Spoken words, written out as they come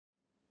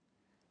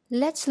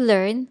Let's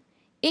learn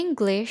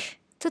English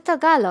to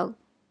Tagalog.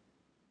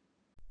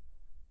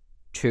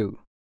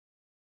 2.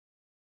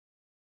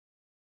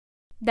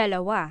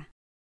 Dalawa.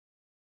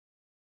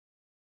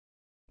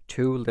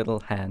 2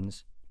 little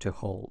hands to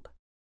hold.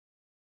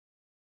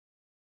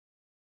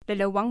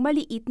 Dalawang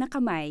maliit na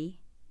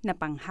kamay na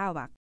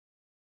panghawak.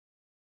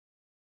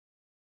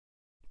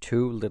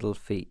 2 little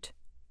feet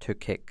to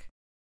kick.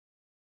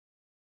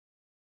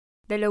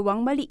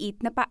 Dalawang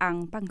maliit na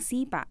paang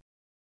pangsipa.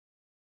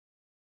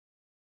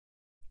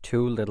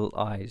 2 little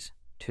eyes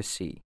to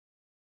see.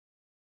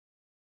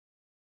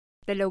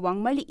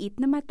 Dalawang maliit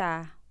na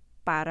mata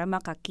para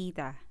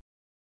makakita.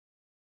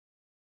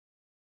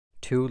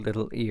 2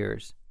 little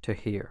ears to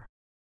hear.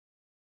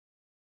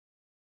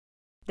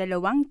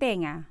 Dalawang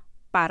tenga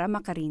para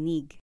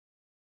makarinig.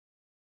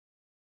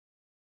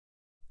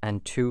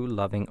 And 2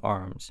 loving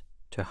arms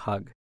to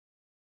hug.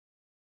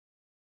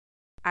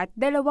 At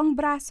dalawang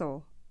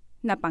braso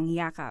na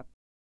pangyakap.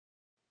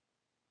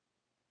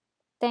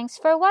 Thanks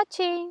for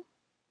watching!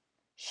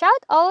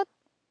 Shout out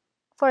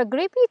for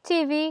Grippy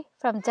TV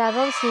from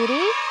Davao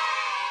City,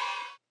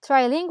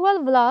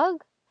 Trilingual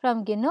Vlog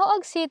from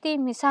Ginoog City,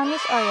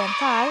 Misamis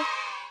Oriental,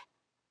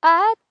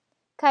 at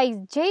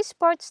kay J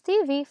Sports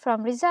TV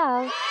from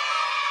Rizal.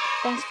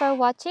 Thanks for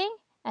watching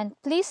and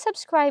please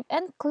subscribe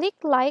and click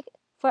like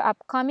for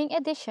upcoming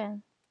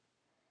edition.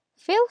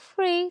 Feel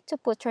free to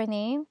put your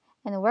name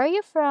and where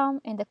you're from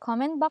in the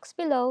comment box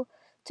below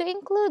to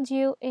include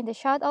you in the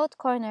shoutout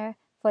corner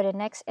for the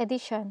next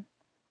edition.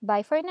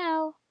 Bye for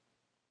now!